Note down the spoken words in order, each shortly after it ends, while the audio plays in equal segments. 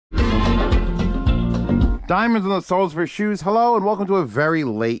Diamonds on the soles of her shoes. Hello and welcome to a very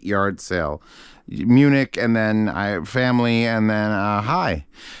late yard sale. Munich, and then family, and then hi.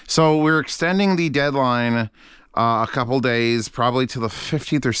 So we're extending the deadline a couple days, probably to the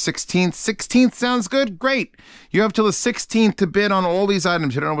 15th or 16th. 16th sounds good. Great. You have till the 16th to bid on all these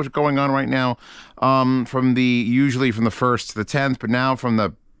items. You don't know what's going on right now. Usually from the 1st to the 10th, but now from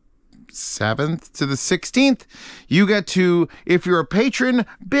the 7th to the 16th, you get to, if you're a patron,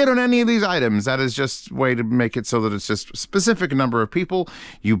 bid on any of these items. That is just a way to make it so that it's just a specific number of people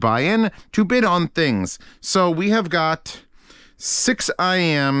you buy in to bid on things. So we have got 6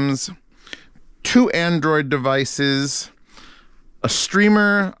 IMs, 2 Android devices, a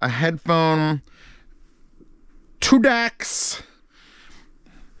streamer, a headphone, 2 DACs,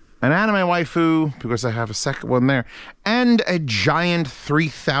 an anime waifu, because I have a second one there, and a giant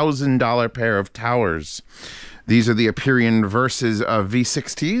 $3,000 pair of towers. These are the Aperion versus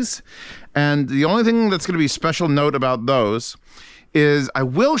V60s. And the only thing that's going to be special note about those is I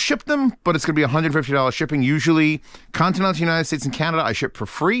will ship them, but it's going to be $150 shipping. Usually, continental United States and Canada, I ship for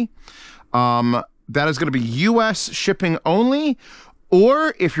free. That is going to be US shipping only.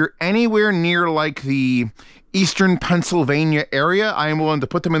 Or if you're anywhere near like the Eastern Pennsylvania area, I am willing to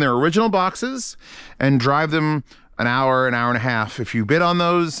put them in their original boxes and drive them an hour and a half if you bid on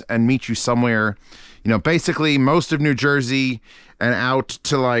those, and meet you somewhere, basically most of New Jersey and out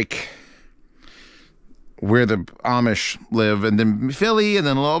to like where the Amish live, and then Philly, and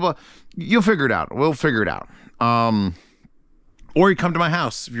then Loba. You'll figure it out. We'll figure it out. Or you come to my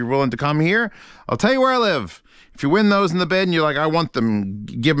house. If you're willing to come here, I'll tell you where I live. If you win those in the bid and you're like, I want them,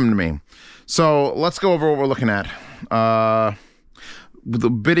 give them to me. So let's go over what we're looking at. The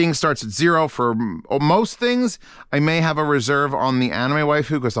bidding starts at 0 for most things. I may have a reserve on the anime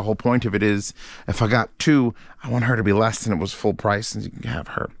waifu, because the whole point of it is, if I got 2, I want her to be less than it was full price, and you can have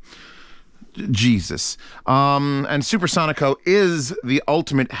her. Jesus. And Super Sonico is the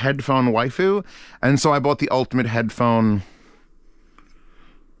ultimate headphone waifu, and so I bought the ultimate headphone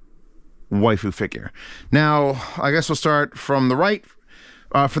waifu figure. Now, I guess we'll start from the right.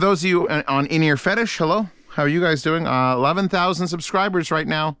 For those of you on In-Ear Fetish, hello. How are you guys doing? 11,000 subscribers right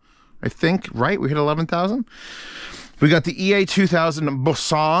now, I think, right? We hit 11,000. We got the EA 2000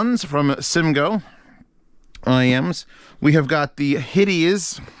 Bossons from Simgo IMs. We have got the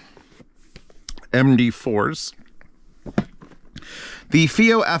hideous MD4s. The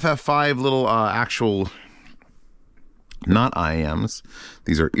FIO FF5 little actual, not IMs.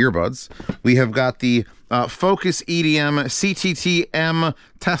 These are earbuds. We have got the Focus EDM CTT-M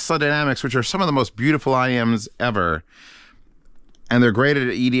Tesla Dynamics, which are some of the most beautiful IMs ever. And they're graded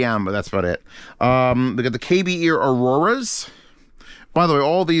at EDM, but that's about it. They got the KB Ear Auroras. By the way,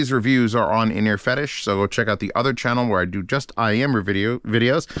 all these reviews are on In-Ear Fetish, so go check out the other channel where I do just IM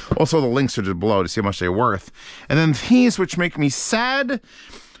videos. Also, the links are just below to see how much they're worth. And then these, which make me sad,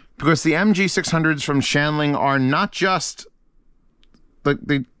 because the MG600s from Shanling are not just...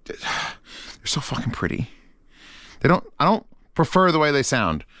 they're so fucking pretty. I don't prefer the way they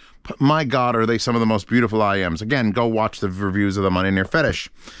sound, but my God, are they some of the most beautiful IMs. Again, go watch the reviews of them on In-Ear Fetish.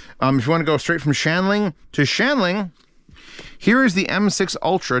 If you want to go straight from Shanling to Shanling, here is the M6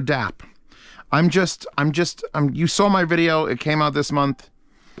 Ultra DAP. You saw my video. It came out this month.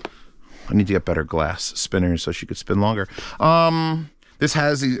 I need to get better glass spinners so she could spin longer. This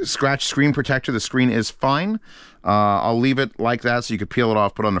has the scratch screen protector. The screen is fine. I'll leave it like that so you could peel it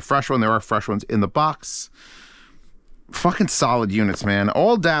off, put on a fresh one. There are fresh ones in the box. Fucking solid units, man.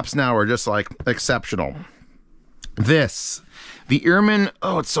 All DAPs now are just like exceptional. This, the Earman,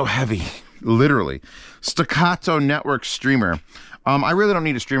 oh, it's so heavy. Literally. Staccato Network Streamer. I really don't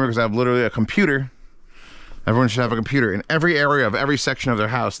need a streamer because I have literally a computer. Everyone should have a computer in every area of every section of their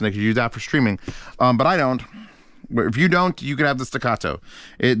house, and they could use that for streaming. But I don't. If you don't, you can have the Staccato.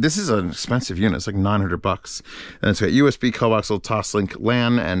 This is an expensive unit. It's like $900. And it's got USB, coaxial, Toslink,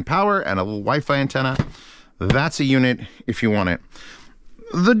 LAN, and power, and a little Wi-Fi antenna. That's a unit if you want it.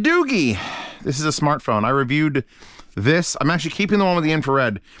 The Doogie. This is a smartphone. I reviewed this. I'm actually keeping the one with the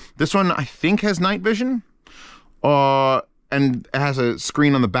infrared. This one, I think, has night vision. And it has a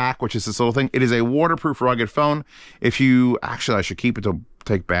screen on the back, which is this little thing. It is a waterproof, rugged phone. Actually, I should keep it to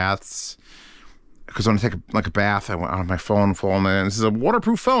take baths. Because when I take a bath, I want my phone falling in. This is a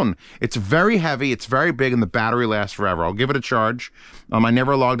waterproof phone. It's very heavy, it's very big, and the battery lasts forever. I'll give it a charge. I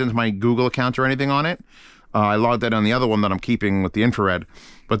never logged into my Google account or anything on it. I logged that on the other one that I'm keeping with the infrared.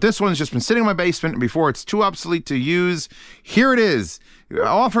 But this one's just been sitting in my basement, and before it's too obsolete to use, here it is.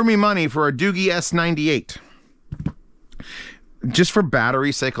 Offer me money for a Doogie S98. Just for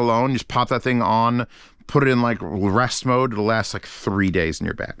battery sake alone, just pop that thing on, put it in like rest mode. It'll last like 3 days in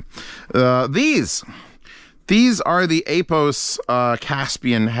your bag. These These are the Apos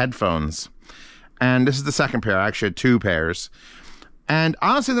Caspian headphones. And this is the second pair. I actually had 2 pairs. And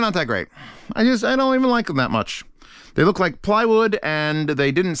honestly, they're not that great. I don't even like them that much. They look like plywood, and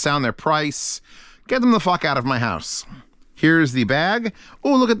they didn't sound their price. Get them the fuck out of my house. Here's the bag.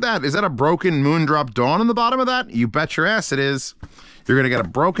 Oh, look at that. Is that a broken Moondrop Dawn on the bottom of that? You bet your ass it is. You're going to get a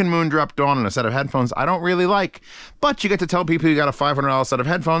broken Moondrop Dawn and a set of headphones I don't really like, but you get to tell people you got a $500 set of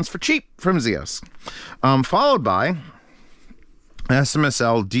headphones for cheap from Zeos. Followed by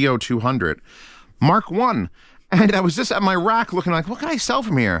SMSL DO200 Mark 1. And I was just at my rack looking like, what can I sell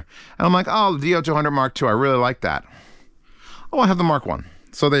from here? And I'm like, oh, the DO200 Mark 2, I really like that. Oh, I have the Mark 1.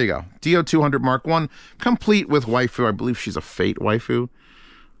 So there you go. DO200 Mark 1, complete with waifu. I believe she's a Fate waifu.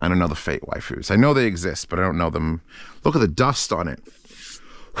 I don't know the Fate waifus. I know they exist, but I don't know them. Look at the dust on it.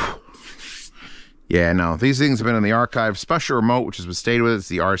 Yeah, no, these things have been in the archive. Special remote, which has been stayed with, it's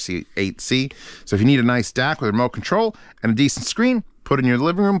the RC8C. So if you need a nice DAC with a remote control and a decent screen, put it in your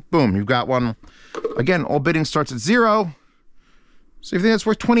living room, boom, you've got one. Again, all bidding starts at $0. So if you think that's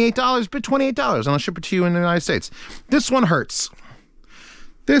worth $28, bid $28 and I'll ship it to you in the United States. This one hurts.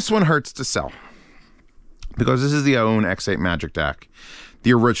 This one hurts to sell because this is the Aune X8 Magic Deck,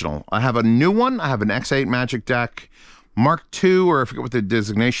 the original. I have a new one. I have an X8 Magic Deck Mark II, or I forget what the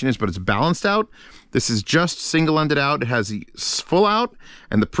designation is, but it's balanced out. This is just single-ended out. It has the full out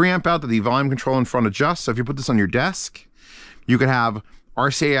and the preamp out that the volume control in front adjusts. So if you put this on your desk, you could have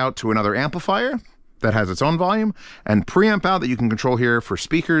RCA out to another amplifier that has its own volume, and preamp out that you can control here for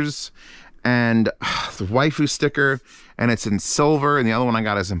speakers, and the waifu sticker, and it's in silver, and the other one I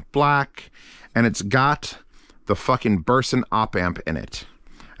got is in black, and it's got the fucking Burson op amp in it.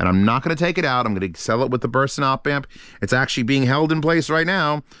 And I'm not going to take it out. I'm going to sell it with the Burson op amp. It's actually being held in place right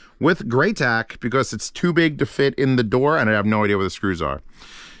now with Gray Tack because it's too big to fit in the door, and I have no idea where the screws are.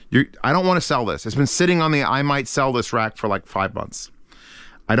 I don't want to sell this. It's been sitting on the I might sell this rack for like 5 months.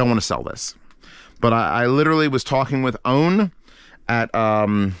 I don't want to sell this. But I literally was talking with Aune at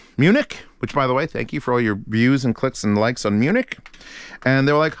Munich, which, by the way, thank you for all your views and clicks and likes on Munich. And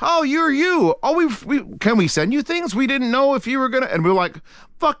they were like, oh, you're you. Oh, can we send you things? We didn't know if you were going to. And we were like,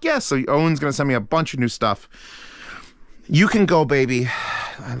 fuck yes. So Aune's going to send me a bunch of new stuff. You can go, baby.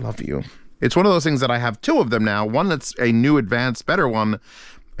 I love you. It's one of those things that I have 2 of them now. One that's a new, advanced, better one.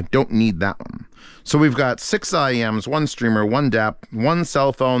 I don't need that one. So we've got 6 IEMs, 1 streamer, 1 DAP, 1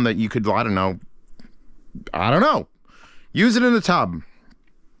 cell phone that you could, I don't know. Use it in the tub.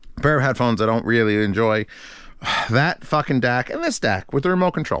 A pair of headphones I don't really enjoy. That fucking DAC and this DAC with the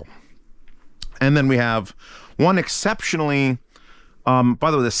remote control. And then we have one exceptionally,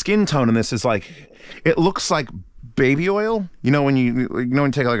 by the way, the skin tone in this is like, it looks like baby oil. You know when you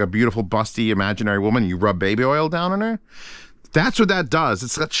take like a beautiful busty imaginary woman, you rub baby oil down on her? That's what that does.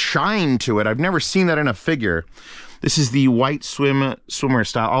 It's got shine to it. I've never seen that in a figure. This is the white swimmer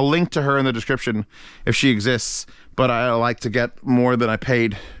style. I'll link to her in the description if she exists, but I like to get more than I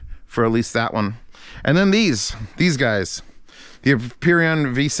paid for at least that one. And then these guys, the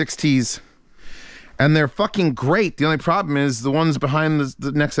Aperion V6Ts, and they're fucking great. The only problem is the ones behind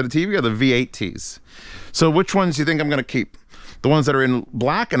the next to the TV are the V8Ts. So which ones do you think I'm going to keep? The ones that are in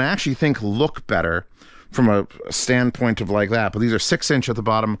black and I actually think look better from a standpoint of like that, but these are 6-inch at the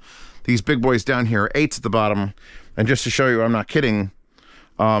bottom. These big boys down here are 8s at the bottom. And just to show you, I'm not kidding,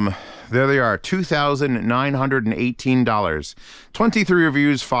 there they are, $2,918. 23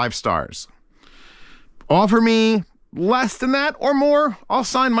 reviews, 5 stars. Offer me less than that or more. I'll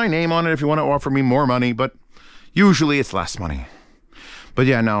sign my name on it if you want to offer me more money, but usually it's less money. But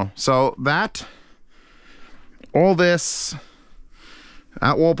yeah, no. So that, all this,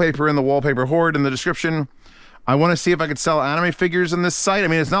 that wallpaper in the wallpaper hoard in the description. I want to see if I could sell anime figures on this site. I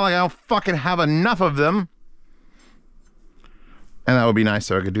mean, it's not like I don't fucking have enough of them. And that would be nice,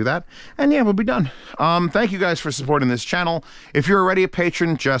 so I could do that. And yeah, we'll be done. Thank you guys for supporting this channel. If you're already a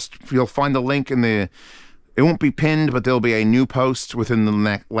patron, you'll find the link in the... It won't be pinned, but there'll be a new post within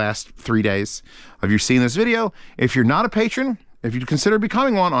the last 3 days of you seeing this video. If you're not a patron, if you consider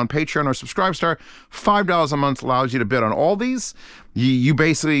becoming one on Patreon or Subscribestar, $5 a month allows you to bid on all these. You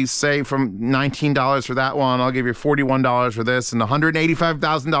basically say from $19 for that one, I'll give you $41 for this, and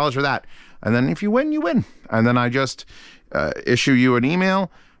 $185,000 for that. And then if you win, you win. And then I just... issue you an email.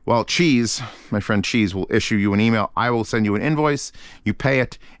 Well, Cheese, my friend Cheese, will issue you an email. I will send you an invoice. You pay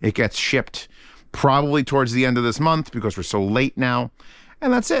it. It gets shipped probably towards the end of this month because we're so late now.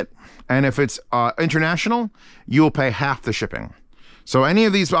 And that's it. And if it's international, you will pay half the shipping. So any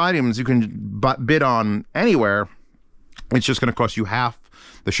of these items you can bid on anywhere. It's just going to cost you half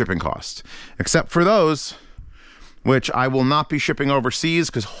the shipping cost. Except for those which I will not be shipping overseas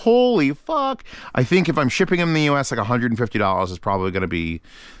because holy fuck. I think if I'm shipping them in the US, like $150 is probably going to be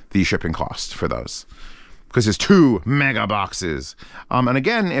the shipping cost for those. Because it's 2 mega boxes. And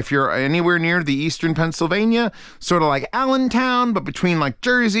again, if you're anywhere near the eastern Pennsylvania, sort of like Allentown, but between like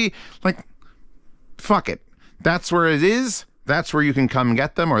Jersey, like, fuck it. That's where it is. That's where you can come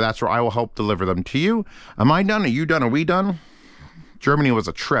get them, or that's where I will help deliver them to you. Am I done? Are you done? Are we done? Germany was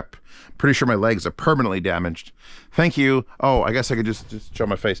a trip. Pretty sure my legs are permanently damaged. Thank you. Oh, I guess I could just show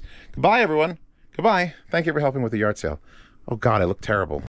my face. Goodbye, everyone. Goodbye. Thank you for helping with the yard sale. Oh, God, I look terrible.